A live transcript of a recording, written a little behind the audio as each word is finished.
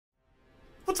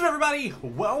What's up, everybody?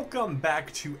 Welcome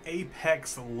back to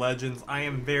Apex Legends. I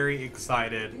am very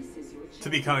excited to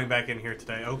be coming back in here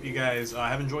today. I hope you guys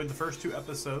have enjoyed the first two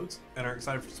episodes and are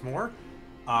excited for some more.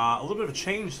 A little bit of a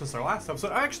change since our last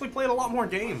episode. I actually played a lot more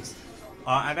games.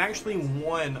 I've actually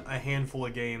won a handful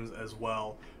of games as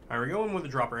well. All right, we're going with the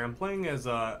dropper. I'm playing as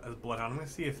Bloodhound. I'm gonna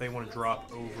see if they want to drop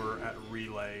over at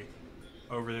Relay,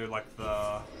 over there, like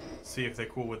see if they're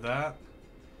cool with that.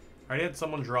 I already had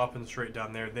someone dropping straight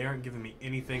down there. They aren't giving me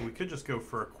anything. We could just go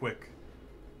for a quick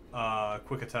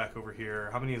attack over here.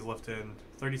 How many is left in?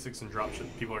 36 in drop ship.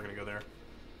 People are gonna go there.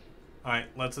 All right,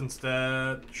 let's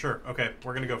instead. Sure. Okay,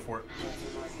 we're gonna go for it.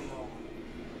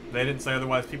 They didn't say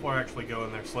otherwise. People are actually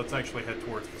going there, so let's actually head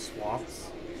towards the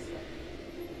swamps,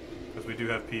 because we do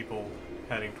have people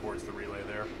heading towards the relay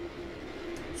there.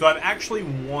 So I've actually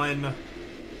won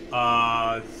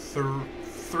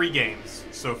three games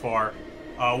so far.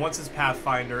 Once as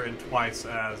Pathfinder and twice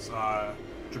as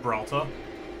Gibraltar,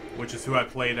 which is who I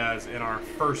played as in our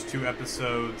first two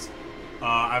episodes.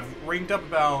 I've ranked up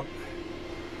about,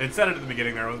 it said it at the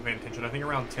beginning there, I wasn't paying attention, I think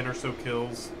around 10 or so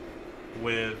kills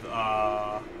with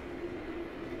Bloodhound.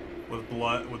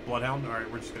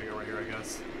 Alright, we're just gonna go right here, I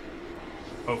guess.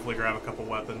 Hopefully grab a couple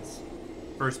weapons.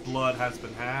 First blood has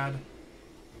been had.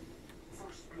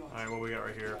 Alright, what we got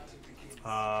right here?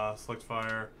 Select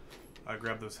fire.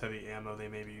 Grab those heavy ammo, they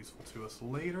may be useful to us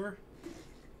later.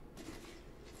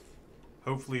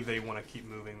 Hopefully they want to keep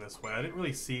moving this way. I didn't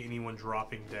really see anyone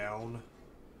dropping down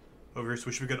over here, so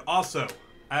we should be good. Also,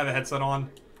 I have a headset on,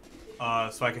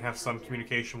 so I can have some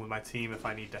communication with my team if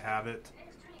I need to have it.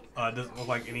 It doesn't look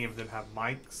like any of them have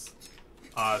mics.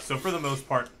 So for the most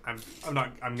part, I'm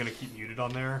gonna keep muted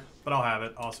on there, but I'll have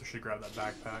it. Also should grab that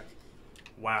backpack.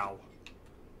 Wow.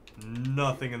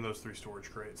 Nothing in those three storage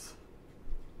crates.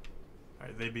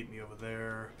 Alright, they beat me over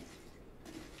there.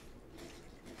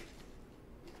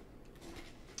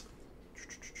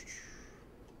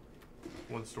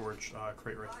 One storage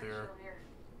crate right there.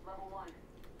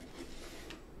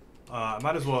 I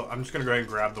might as well, I'm just going to go ahead and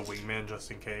grab the wingman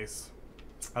just in case.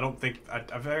 I don't think,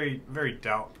 I very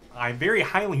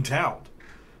highly doubt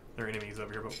there are enemies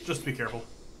over here, but just be careful.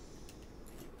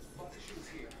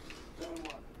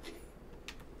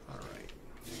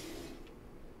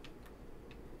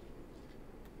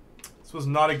 This was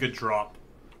not a good drop.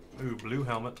 Ooh, blue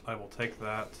helmet. I will take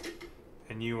that.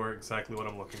 And you are exactly what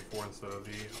I'm looking for instead of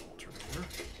the alternator.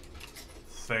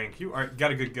 Thank you. Alright,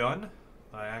 got a good gun.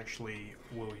 I actually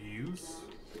will use.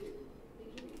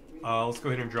 Let's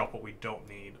go ahead and drop what we don't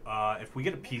need. If we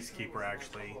get a Peacekeeper,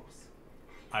 actually,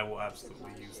 I will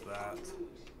absolutely use that.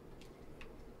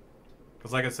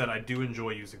 Because like I said, I do enjoy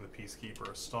using the Peacekeeper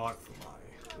as stock for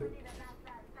my...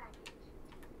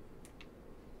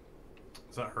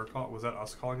 Was that her call? Was that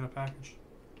us calling it a package?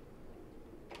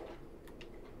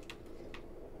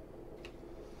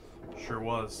 Sure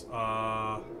was.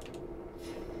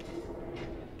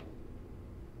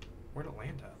 Where'd it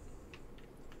land at?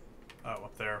 Oh,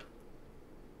 up there.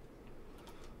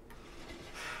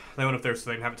 They went up there so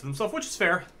they can have it to themselves, which is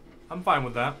fair. I'm fine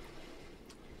with that.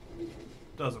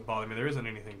 Doesn't bother me. There isn't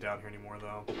anything down here anymore,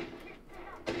 though.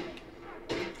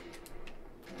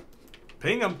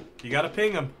 Ping them. You gotta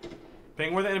ping them.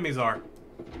 Ping where the enemies are.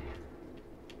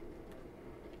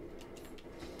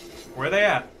 Where are they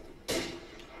at?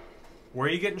 Where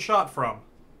are you getting shot from?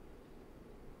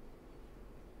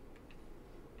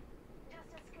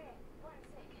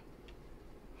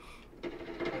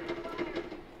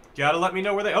 Gotta let me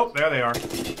know where they... Oh, there they are.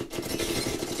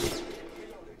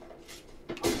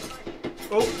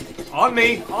 Oh, on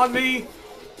me! On me!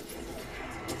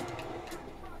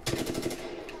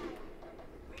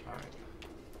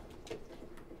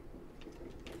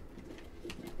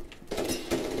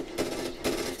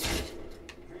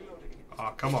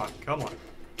 Come on, come on.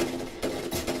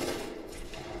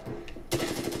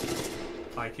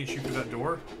 I can't shoot through that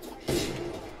door.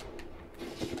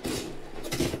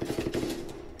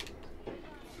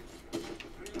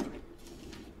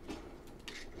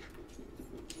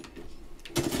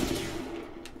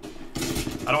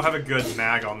 I don't have a good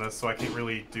mag on this, so I can't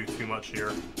really do too much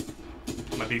here.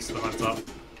 My beast of the hunt's up.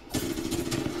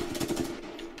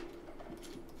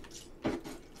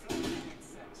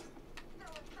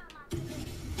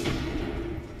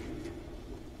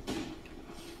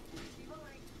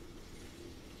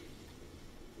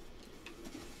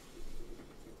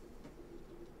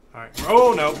 Alright.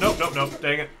 Oh, no. Nope, nope, nope.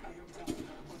 Dang it.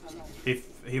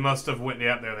 He must have went...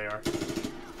 Yeah, there they are.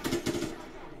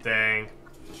 Dang.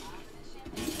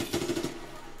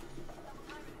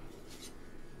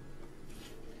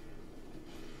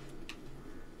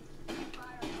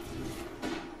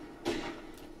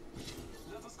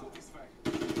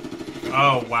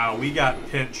 Oh, wow. We got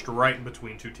pinched right in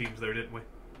between two teams there, didn't we?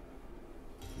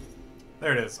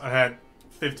 There it is. I had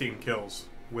 15 kills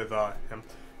with him.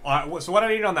 So what I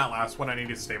needed on that last one, I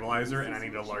needed a stabilizer and I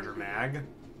needed a larger mag.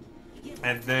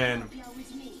 And then...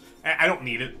 I don't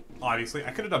need it, obviously.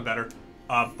 I could have done better.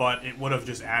 But it would have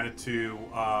just added to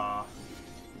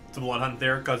Blood Hunt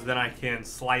there, because then I can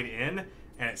slide in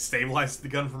and it stabilizes the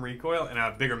gun from recoil, and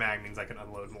a bigger mag means I can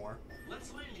unload more.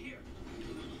 Let's land here.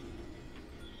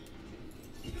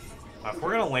 If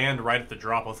we're gonna land right at the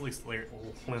drop, let's at least land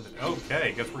it.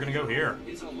 Okay, guess we're gonna go here.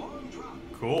 It's a long drop.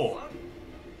 Cool.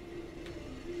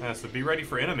 Yeah, so be ready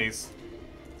for enemies.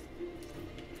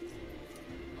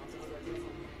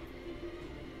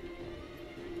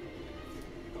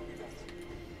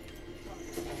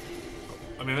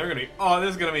 I mean, they're gonna be. Oh, this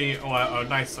is gonna be a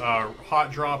nice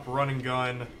hot drop run and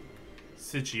gun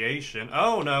situation.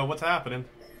 Oh no, what's happening?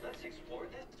 Let's explore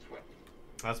this way.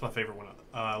 That's my favorite one.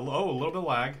 Oh, a little bit of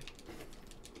lag.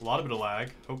 A lot of bit of lag.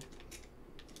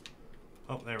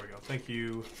 Oh, there we go. Thank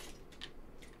you.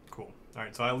 Cool. All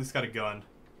right, so I at least got a gun.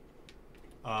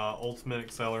 Ultimate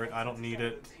accelerate. I don't need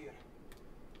it.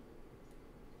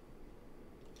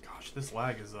 Gosh, this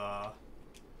lag is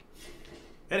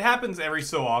It happens every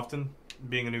so often,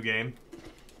 being a new game.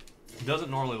 It doesn't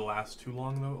normally last too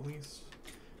long though, at least.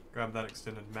 Grab that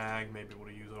extended mag. Maybe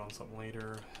we'll use it on something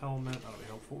later. Helmet. That'll be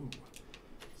helpful. Ooh.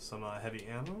 Some heavy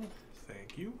ammo.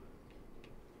 Thank you.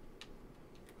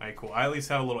 Alright, cool. I at least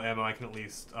have a little ammo. I can at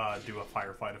least do a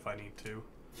firefight if I need to.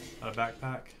 A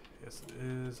backpack. Yes, it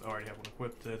is. I already have one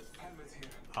equipped.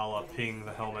 I'll ping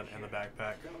the helmet and the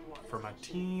backpack for my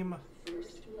team.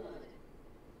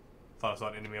 Thought I saw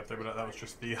an enemy up there, but that was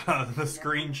just the the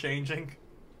screen changing.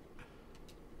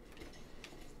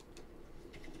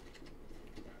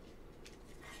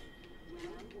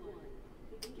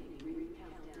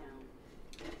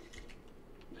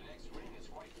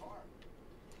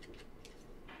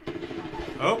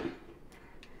 Oh.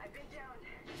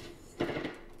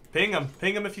 Ping him.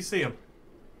 Ping him if you see him.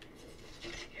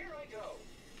 Here I go.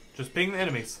 Just ping the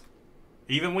enemies.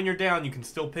 Even when you're down, you can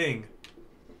still ping.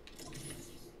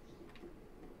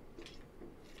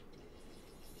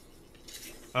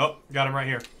 Oh, got him right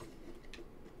here.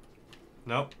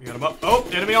 Nope, you got him up. Oh,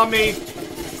 enemy on me.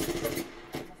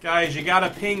 Guys, you gotta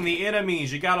ping the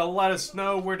enemies. You gotta let us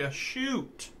know where to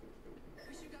shoot.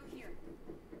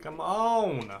 Come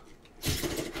on.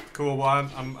 Cool, well,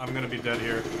 I'm gonna be dead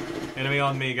here. Enemy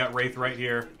on me, got Wraith right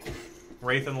here.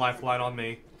 Wraith and Lifeline on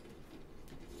me.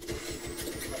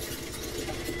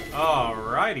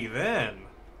 Alrighty then.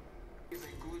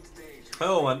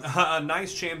 Oh, a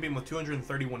nice champion with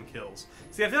 231 kills.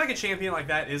 See, I feel like a champion like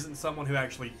that isn't someone who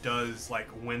actually does, like,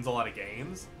 wins a lot of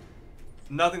games.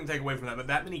 Nothing to take away from that, but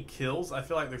that many kills, I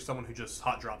feel like there's someone who just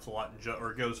hot drops a lot and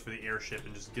or goes for the airship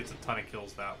and just gets a ton of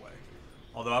kills that way.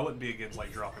 Although I wouldn't be against,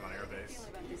 like, dropping on airbase.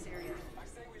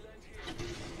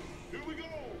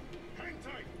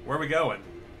 Where are we going?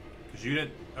 Because you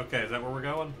didn't... Okay, is that where we're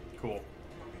going? Cool.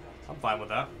 I'm fine with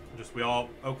that. Just we all...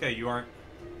 Okay, you aren't...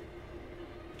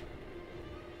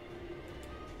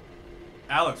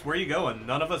 Alex, where are you going?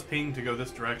 None of us pinged to go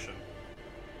this direction.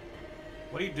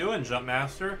 What are you doing, Jump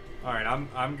Master? Alright,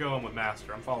 I'm going with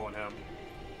Master. I'm following him.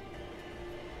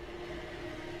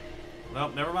 Well,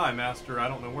 never mind, Master. I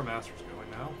don't know where Master's going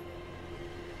now.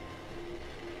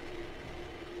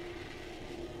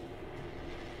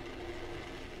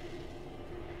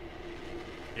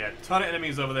 Yeah, ton of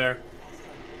enemies over there.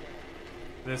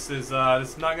 This is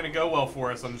not going to go well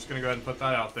for us. I'm just going to go ahead and put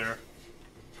that out there.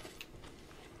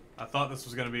 I thought this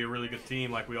was going to be a really good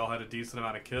team, like we all had a decent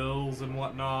amount of kills and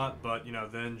whatnot, but, you know,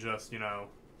 then just, you know,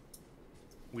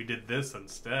 we did this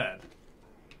instead.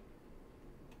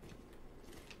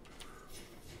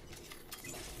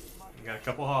 You got a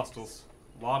couple hostiles.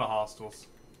 A lot of hostiles.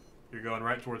 You're going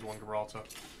right towards one, Gibraltar.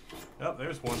 Yep,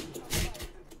 there's one.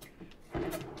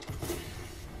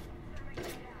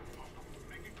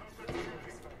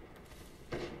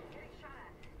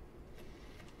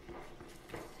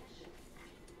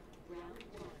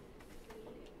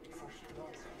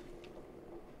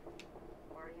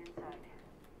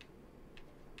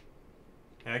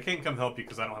 I can't come help you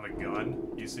because I don't have a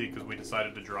gun, you see, because we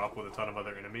decided to drop with a ton of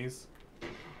other enemies.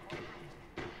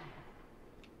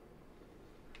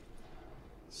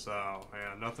 So,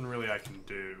 yeah, nothing really I can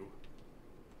do.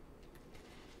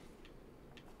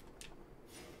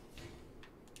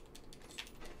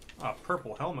 Ah,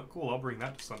 purple helmet. Cool, I'll bring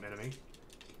that to some enemy.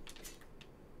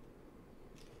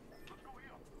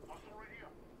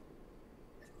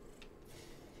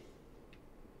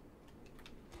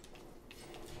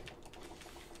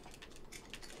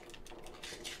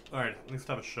 Alright, at least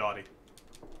have a shoddy.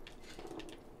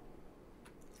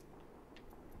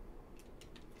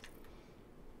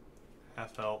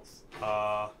 Half health.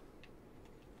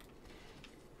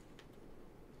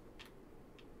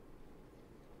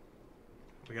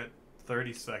 We got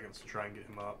 30 seconds to try and get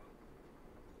him up.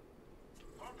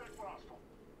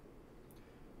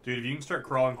 Dude, if you can start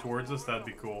crawling towards us, that'd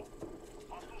be cool.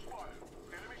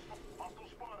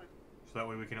 So that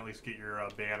way we can at least get your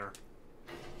banner.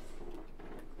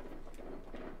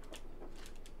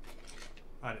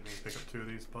 I didn't mean to pick up 2 of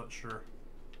these, but sure.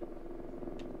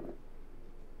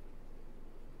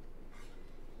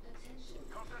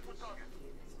 Contact with target.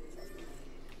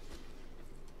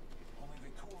 Only the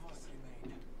 2 of us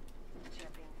remain.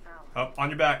 Champion fell. Oh, on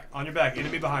your back,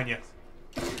 enemy behind you.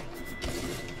 Got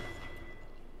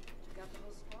the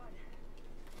whole squad.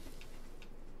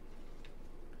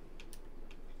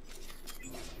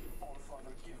 All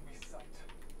Father, give me sight.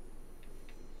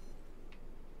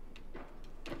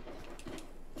 In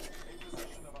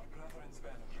possession of our brethren's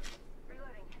banner.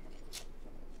 Reloading.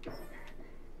 This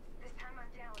time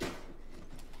I'm down.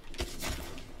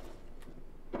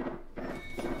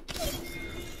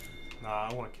 Nah,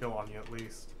 I want to kill on you at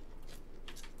least.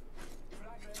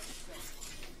 Fragment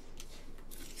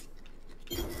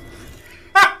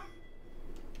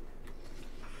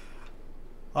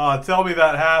set. Tell me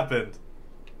that happened.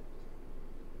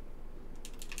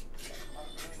 Our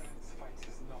brethren's fight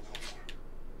is not over.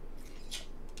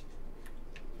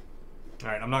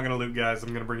 Alright, I'm not gonna loot, guys.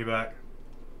 I'm gonna bring you back.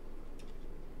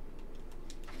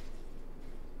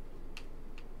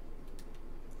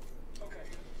 Okay.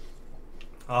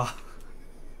 Ah.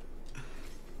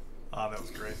 That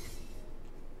was great.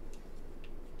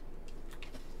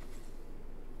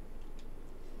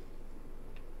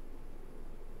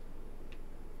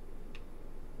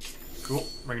 Cool,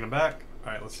 bringing them back.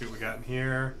 Alright, let's see what we got in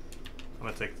here. I'm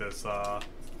gonna take this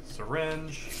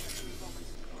syringe.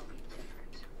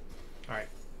 Alright.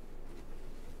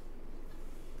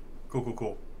 Cool, cool,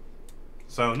 cool.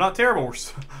 So, not terrible.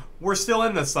 We're still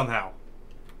in this somehow.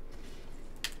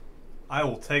 I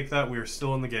will take that. We are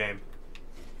still in the game.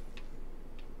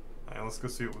 Alright, let's go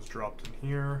see what was dropped in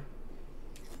here.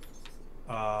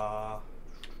 Getting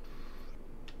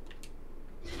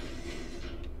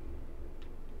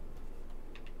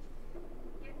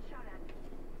shot at.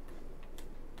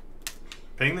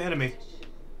 Ping the enemy.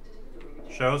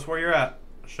 Show us where you're at.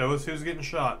 Show us who's getting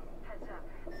shot. Heads up.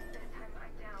 This time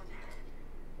I'm down.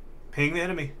 Ping the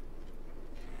enemy.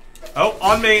 Oh,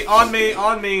 on me, on me,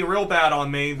 on me. Real bad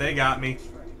on me. They got me.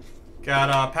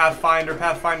 Got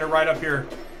Pathfinder right up here.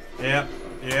 Yep,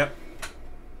 yep.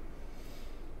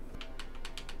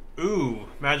 Ooh,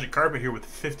 magic carpet here with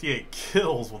 58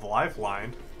 kills with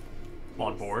lifeline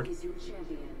on board.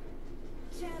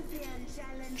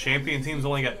 Champion team's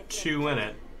only got 2 in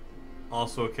it.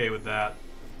 Also okay with that.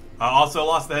 Also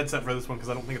lost the headset for this one because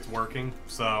I don't think it's working,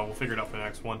 so we'll figure it out for the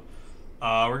next one.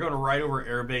 We're going right over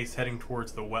airbase, heading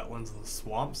towards the wetlands and the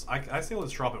swamps. I say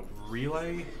let's drop it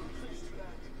relay.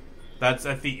 That's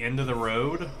at the end of the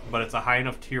road, but it's a high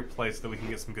enough tier place that we can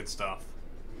get some good stuff.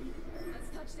 Let's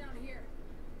touch down here.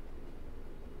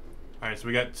 Alright, so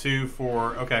we got 2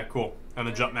 for... Okay, cool. And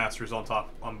the Jump Master's on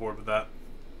board with that.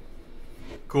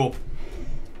 Cool.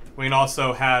 We can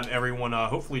also have everyone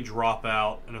hopefully drop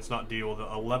out, and it's not deal with it.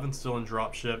 11 still in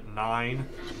dropship, 9. Hold on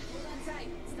tight.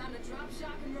 It's time to drop,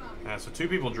 shock, and rock. Yeah, so 2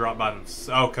 people dropped by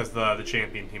themselves. Oh, because the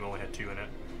champion team only had 2 in it.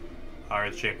 Or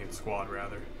the champion squad,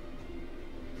 rather.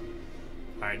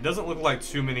 Alright, doesn't look like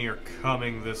too many are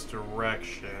coming this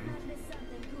direction.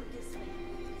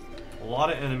 A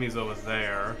lot of enemies over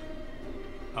there.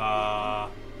 So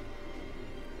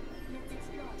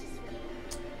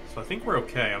I think we're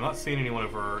okay. I'm not seeing anyone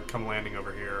come landing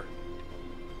over here.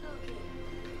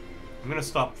 I'm gonna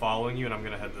stop following you and I'm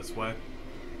gonna head this way.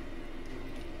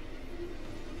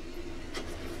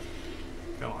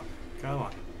 Come on. Come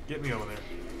on. Get me over there.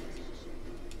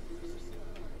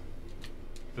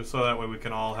 Just so that way we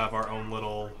can all have our own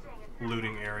little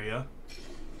looting area.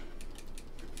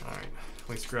 Alright. At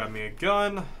least grab me a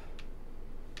gun.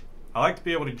 I like to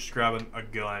be able to just grab a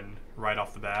gun right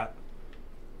off the bat.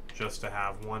 Just to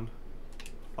have one.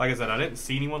 Like I said, I didn't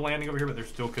see anyone landing over here, but there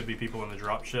still could be people in the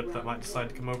dropship that might decide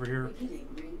to come over here.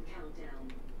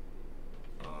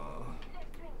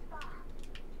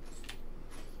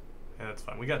 Yeah, that's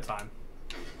fine. We got time.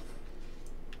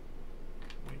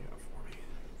 What do you got for me?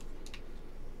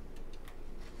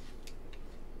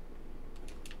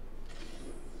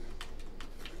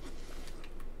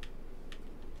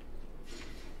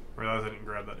 Realize I didn't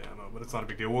grab that ammo, but it's not a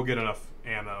big deal. We'll get enough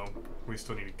ammo. We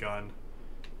still need a gun.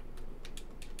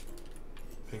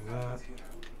 Ping that.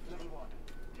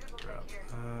 Grab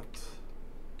that.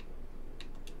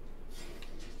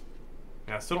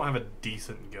 Yeah, I still don't have a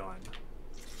decent gun.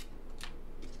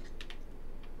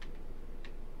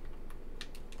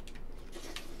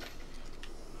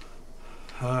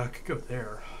 I could go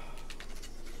there.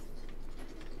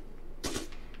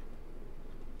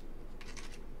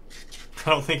 I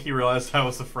don't think he realized I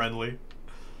was a friendly.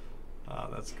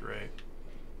 That's great.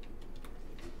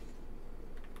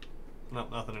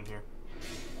 Nope, nothing in here.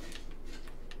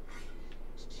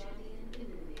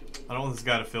 I don't want this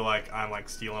guy to feel like I'm like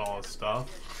stealing all his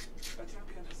stuff.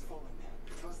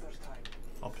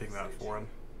 I'll ping that for him.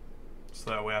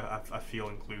 So that way I feel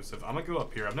inclusive. I'm gonna go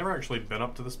up here. I've never actually been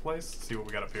up to this place. Let's see what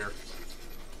we got up here.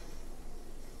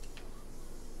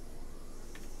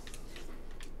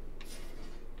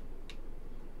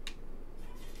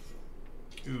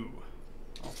 Ooh.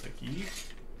 I'll take E.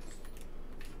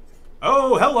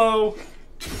 Oh, hello!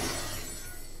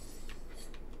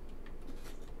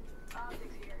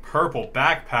 Purple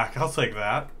backpack. I'll take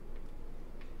that.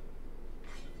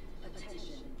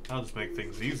 That'll just make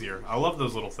things easier. I love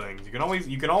those little things. You can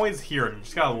always hear them. You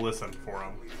just gotta listen for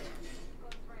them.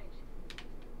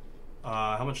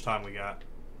 How much time we got?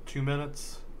 2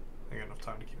 minutes. I got enough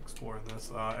time to keep exploring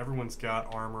this. Everyone's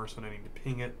got armor, so I need to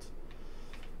ping it.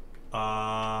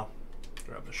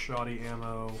 Grab the shoddy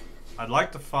ammo. I'd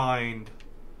like to find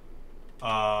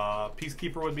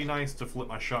Peacekeeper would be nice to flip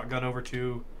my shotgun over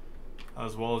to,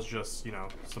 as well as just, you know,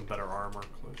 some better armor.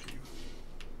 Close you.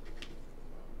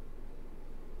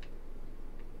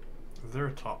 Is there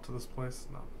a top to this place?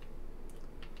 No.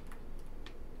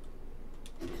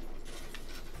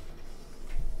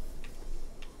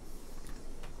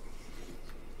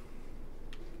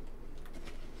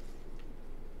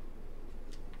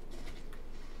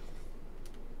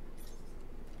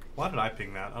 Why did I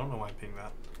ping that? I don't know why I pinged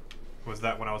that. Was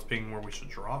that when I was pinging where we should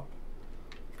drop?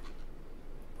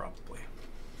 Probably.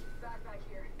 Back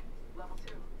here. Level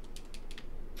 2.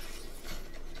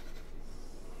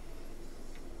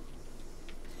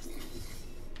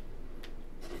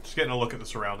 Just getting a look at the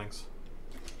surroundings.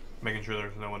 Making sure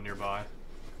there's no one nearby.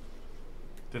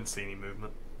 Didn't see any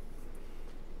movement.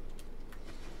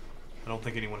 I don't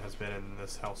think anyone has been in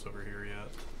this house over here yet.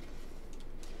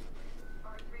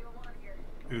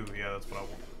 Ooh, yeah, that's what I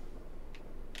want.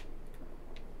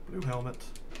 Blue helmet.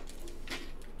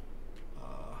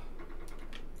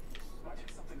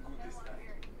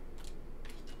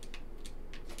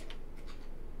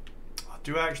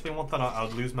 Do I actually want that? I'll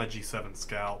lose my G7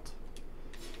 Scout.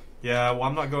 Yeah, well,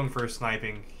 I'm not going for a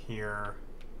sniping here.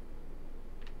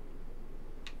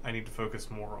 I need to focus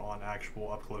more on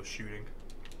actual up-close shooting.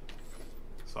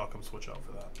 So I'll come switch out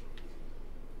for that.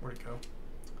 Where'd it go?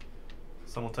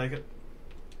 Someone take it?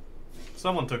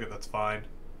 Someone took it, that's fine.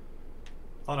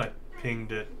 Thought I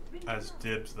pinged it as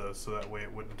dibs though, so that way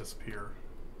it wouldn't disappear.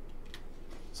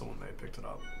 Someone may have picked it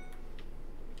up.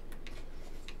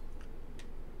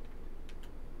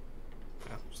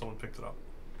 Yeah, someone picked it up.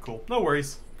 Cool, no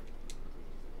worries.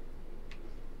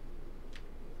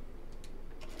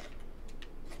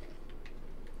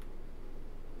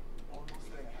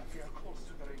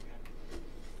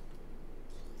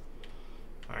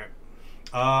 Alright.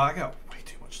 I got way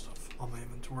too much stuff on my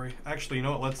inventory. Actually, you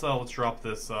know what? Let's drop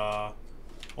this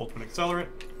ultimate accelerant.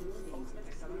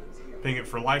 Ping it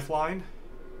for lifeline.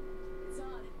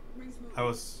 That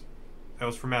was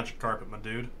for magic carpet, my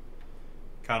dude.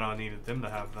 Kinda needed them to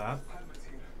have that.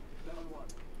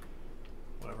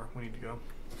 Whatever, we need to go.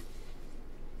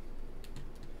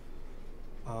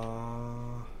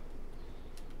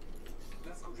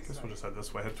 Guess we'll just head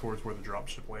this way, head towards where the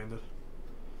dropship landed.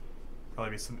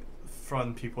 Probably be some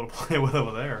fun people to play with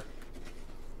over there.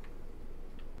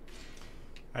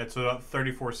 Alright, so about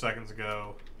 34 seconds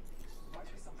ago,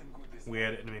 we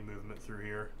had enemy movement through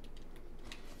here.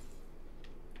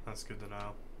 That's good to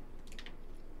know.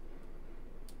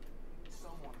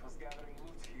 Someone was gathering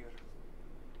loot here.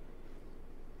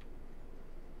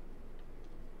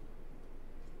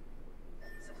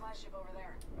 Supply ship over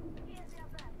there.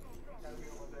 That'll be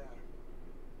over there.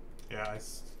 Yeah,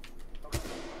 Okay.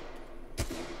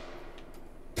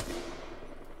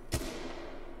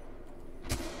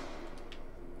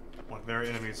 Look, there are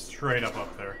enemies straight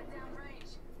up there.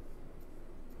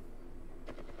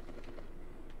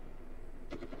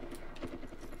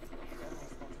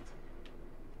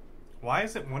 Why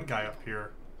isn't one guy up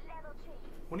here?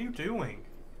 What are you doing?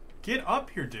 Get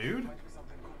up here, dude. Might be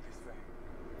something good this way.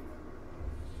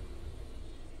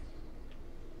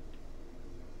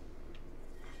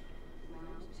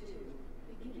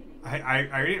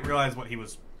 I didn't realize what he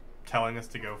was telling us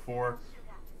to go for,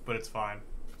 but it's fine.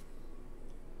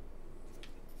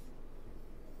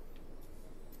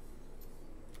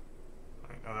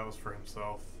 Oh, that was for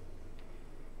himself.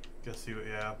 Guess he,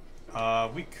 yeah.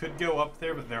 We could go up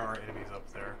there, but there are enemies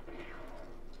up there.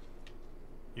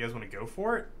 You guys want to go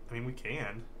for it? I mean, we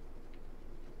can.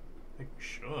 think we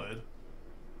should.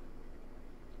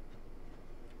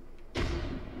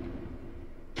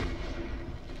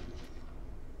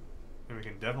 And we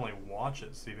can definitely watch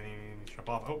it, see if any jump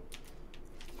off. Oh.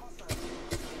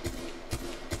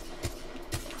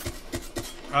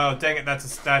 Oh, dang it, that's a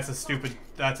stupid,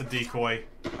 that's a decoy.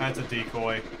 That's a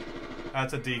decoy.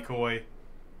 That's a decoy.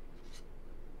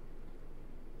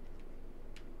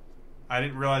 I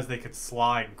didn't realize they could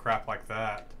slide and crap like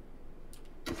that.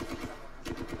 They survived.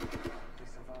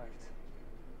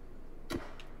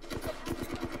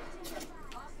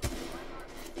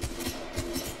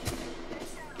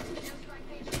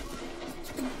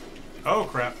 Oh,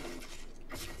 crap.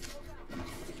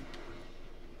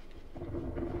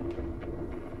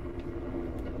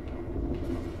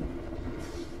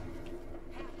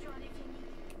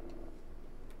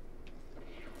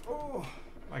 Oh,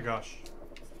 my gosh.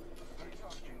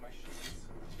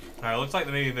 Alright, looks like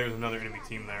maybe there's another enemy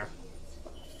team there.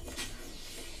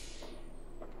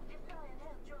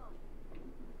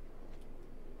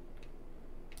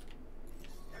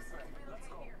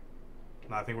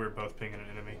 No, I think we were both pinging an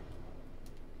enemy.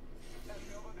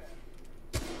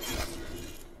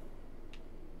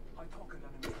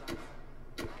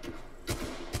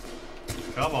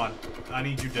 Come on, I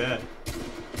need you dead.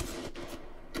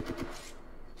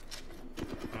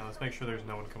 Now, let's make sure there's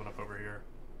no one coming up over here.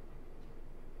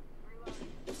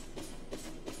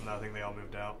 No, I think they all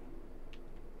moved out.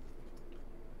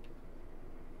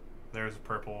 There's a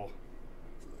purple.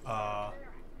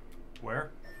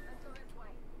 Where?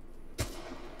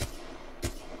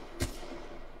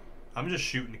 I'm just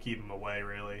shooting to keep them away,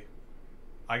 really.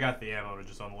 I got the ammo to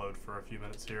just unload for a few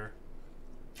minutes here.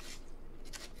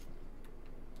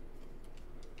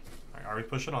 Alright, are we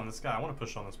pushing on this guy? I want to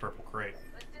push on this purple crate.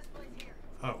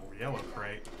 Oh, yellow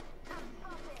crate.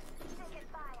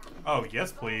 Oh,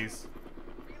 yes, please.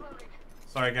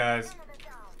 Sorry, guys.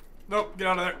 Nope, get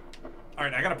out of there.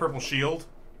 Alright, I got a purple shield.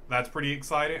 That's pretty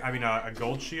exciting. I mean, a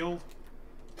gold shield.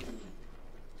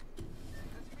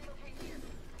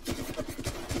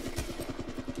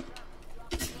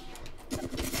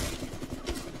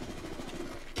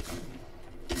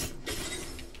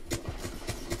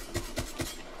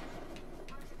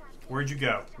 Where'd you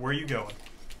go? Where are you going?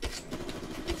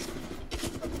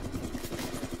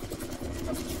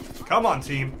 Come on,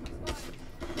 team.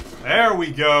 There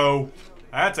we go.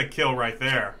 That's a kill right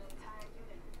there.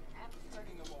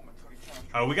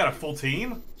 Oh, we got a full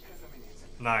team?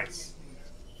 Nice.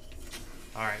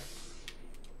 Alright.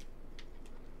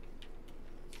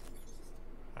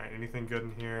 Alright, anything good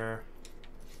in here?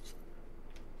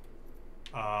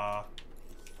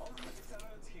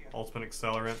 Ultimate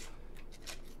accelerant.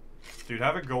 Dude,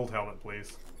 have a gold helmet,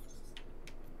 please.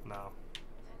 No.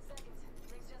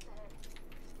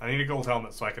 I need a gold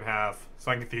helmet so I can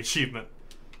get the achievement.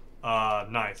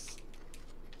 Nice.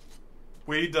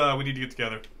 We need to get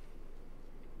together.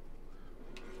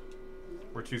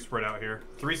 We're too spread out here.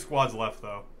 3 squads left,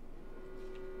 though.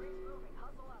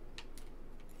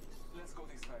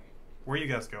 Where are you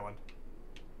guys going?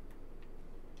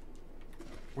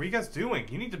 What are you guys doing?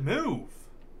 You need to move.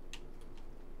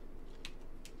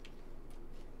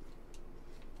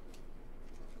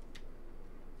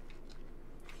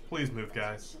 Please move,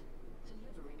 guys.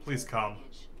 Please come.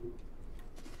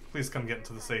 Please come get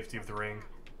into the safety of the ring.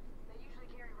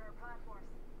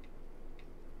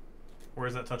 Where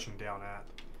is that touching down at?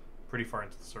 Pretty far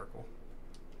into the circle.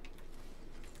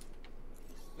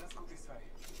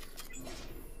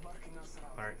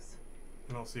 Alright.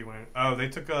 I don't see when. Oh, they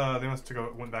took they must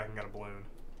took went back and got a balloon.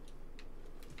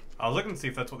 I was looking to see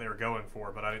if that's what they were going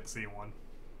for, but I didn't see one.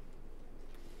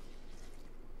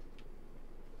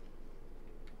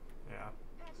 Yeah.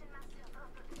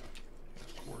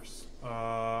 Of course.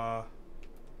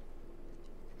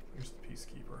 Here's the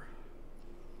peacekeeper.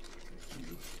 Thank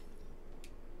you.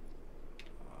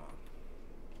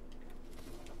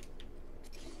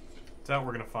 Doubt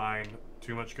we're gonna find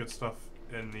too much good stuff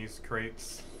in these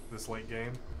crates this late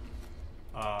game.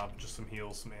 Just some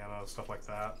heals, some ammo, stuff like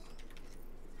that.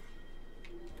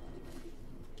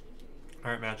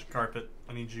 Alright, Magic Carpet,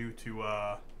 I need you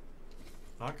to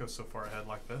not go so far ahead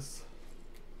like this.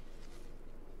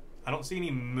 I don't see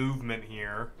any movement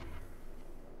here.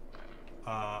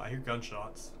 I hear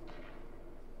gunshots.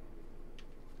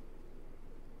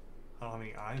 I don't have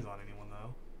any eyes on anyone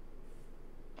though.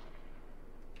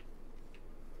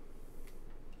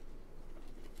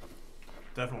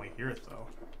 Definitely hear it though.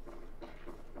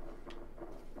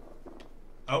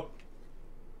 Oh.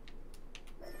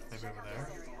 Maybe over there.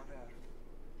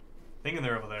 Thinking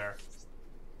they're over there.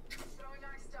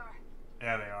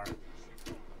 Yeah, they are.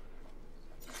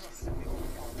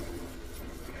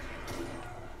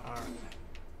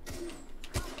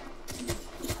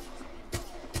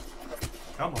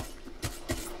 Come on.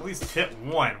 At least hit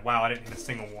one. Wow, I didn't hit a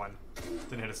single one.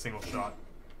 Didn't hit a single shot.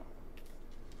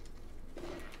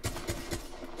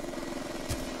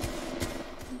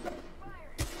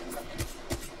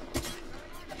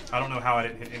 I don't know how I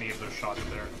didn't hit any of those shots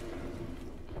there.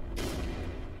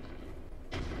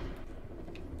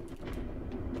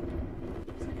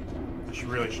 I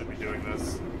really should be doing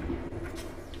this.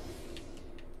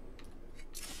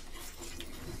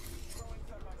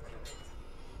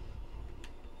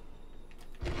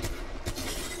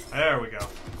 There we go.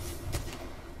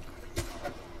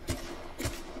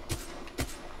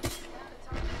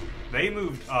 They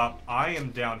moved up. I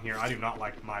am down here. I do not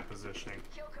like my positioning.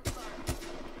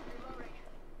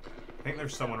 I think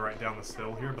there's someone right down this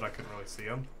hill here, but I couldn't really see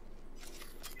him.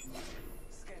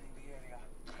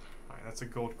 Alright, that's a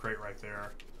gold crate right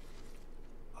there.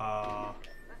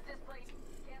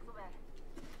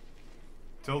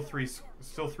 Still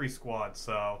three squads,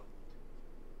 so.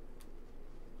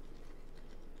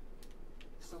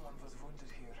 Someone was wounded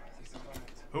here. They survived.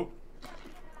 Oh.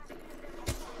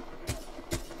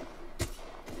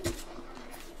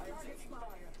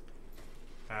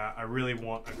 I really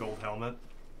want a gold helmet.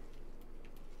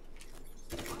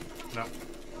 No.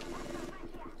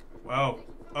 Whoa.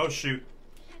 Oh, shoot.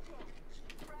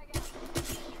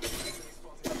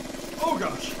 Oh,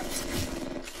 gosh.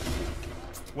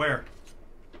 Where?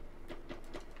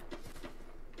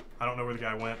 I don't know where the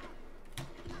guy went.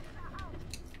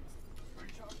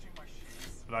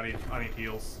 But I need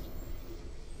heals.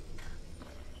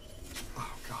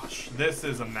 Oh, gosh. This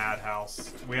is a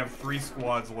madhouse. We have 3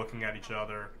 squads looking at each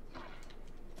other.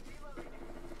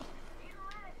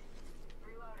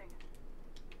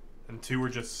 And 2 are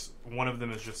just, one of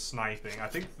them is just sniping. I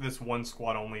think this one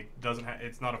squad only doesn't have,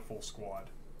 it's not a full squad.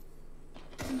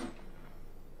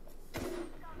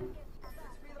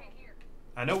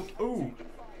 I know, ooh.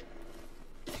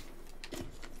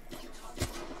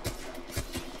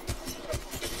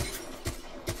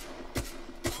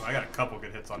 Oh, I got a couple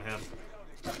good hits on him.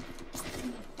 Yeah,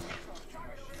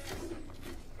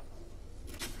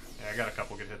 I got a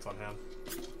couple good hits on him.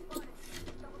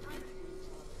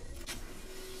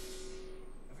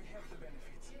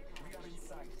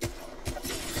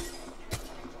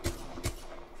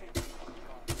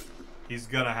 He's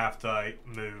gonna have to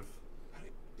move.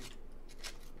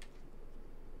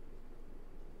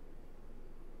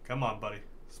 Come on, buddy.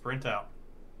 Sprint out.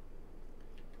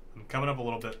 I'm coming up a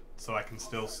little bit so I can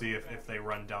still see if they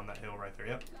run down that hill right there.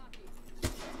 Yep.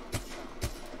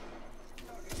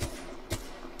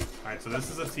 Alright, so this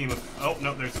is a team of... Oh,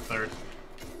 no, there's a third.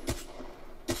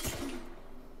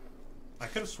 I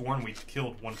could have sworn we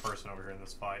killed one person over here in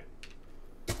this fight.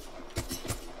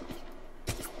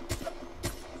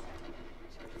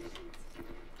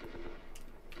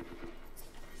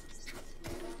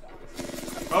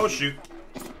 Oh, shoot.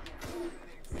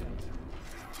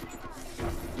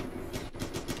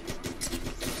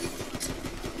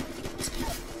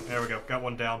 There we go. Got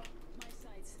one down.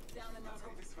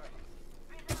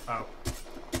 Oh.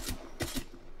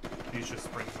 He's just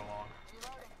sprinting along.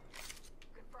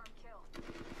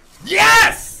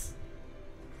 Yes!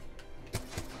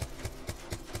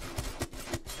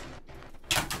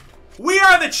 We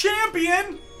are the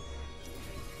champion!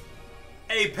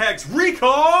 Apex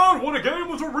Recon! What a game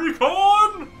was a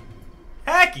recon!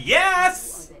 Heck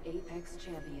yes! You are the Apex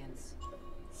champions.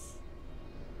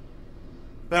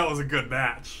 That was a good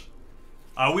match.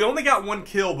 We only got 1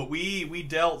 kill, but we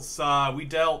dealt some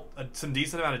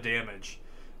decent amount of damage.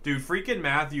 Dude, freaking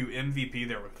Matthew MVP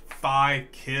there with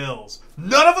 5 kills.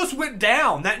 None of us went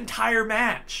down that entire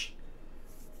match.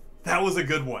 That was a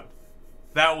good one.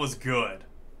 That was good.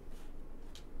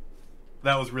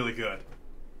 That was really good.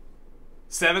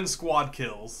 7 squad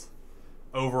kills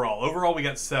overall. Overall, we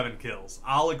got 7 kills.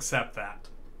 I'll accept that.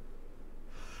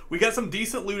 We got some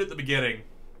decent loot at the beginning.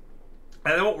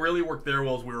 And then what really worked there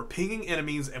was we were pinging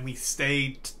enemies and we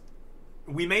stayed...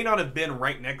 We may not have been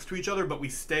right next to each other, but we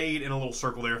stayed in a little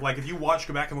circle there. Like, if you watch,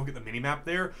 go back and look at the minimap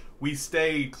there, we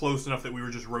stayed close enough that we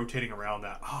were just rotating around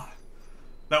that. Ah,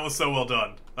 that was so well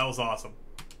done. That was awesome.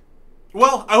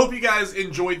 Well, I hope you guys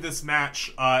enjoyed this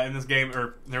match in this game,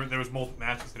 or there was multiple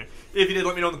matches in it. If you did,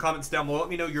 let me know in the comments down below. Let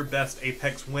me know your best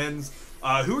Apex wins.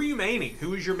 Who are you maining?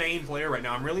 Who is your main player right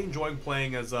now? I'm really enjoying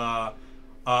playing as, oh,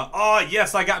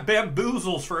 yes, I got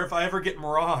bamboozles for if I ever get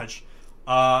Mirage.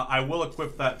 I will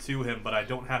equip that to him, but I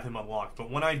don't have him unlocked.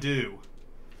 But when I do,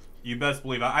 you best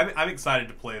believe I'm excited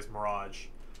to play as Mirage.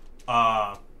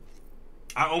 I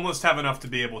almost have enough to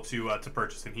be able to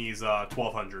purchase him. He's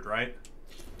 1,200, right?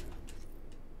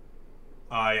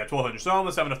 Yeah, 1200. So I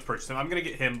almost have enough to purchase him. I'm going to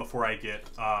get him before I get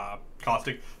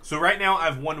Caustic. So right now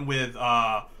I've won with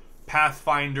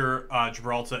Pathfinder,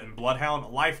 Gibraltar, and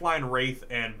Bloodhound. Lifeline, Wraith,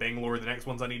 and Bangalore. The next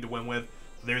ones I need to win with.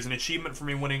 There's an achievement for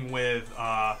me winning with...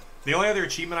 the only other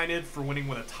achievement I did for winning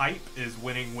with a type is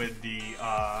winning with the...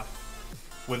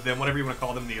 with them, whatever you want to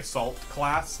call them, the Assault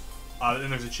class.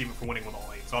 Then there's an achievement for winning with all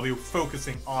 8. So I'll be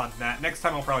focusing on that. Next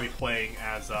time I'll probably be playing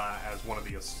as one of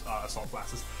the Assault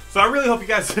classes. So I really hope you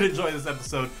guys did enjoy this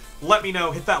episode. Let me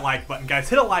know. Hit that like button, guys.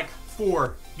 Hit a like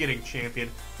for getting champion.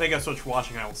 Thank you guys so much for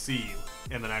watching. I will see you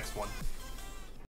in the next one.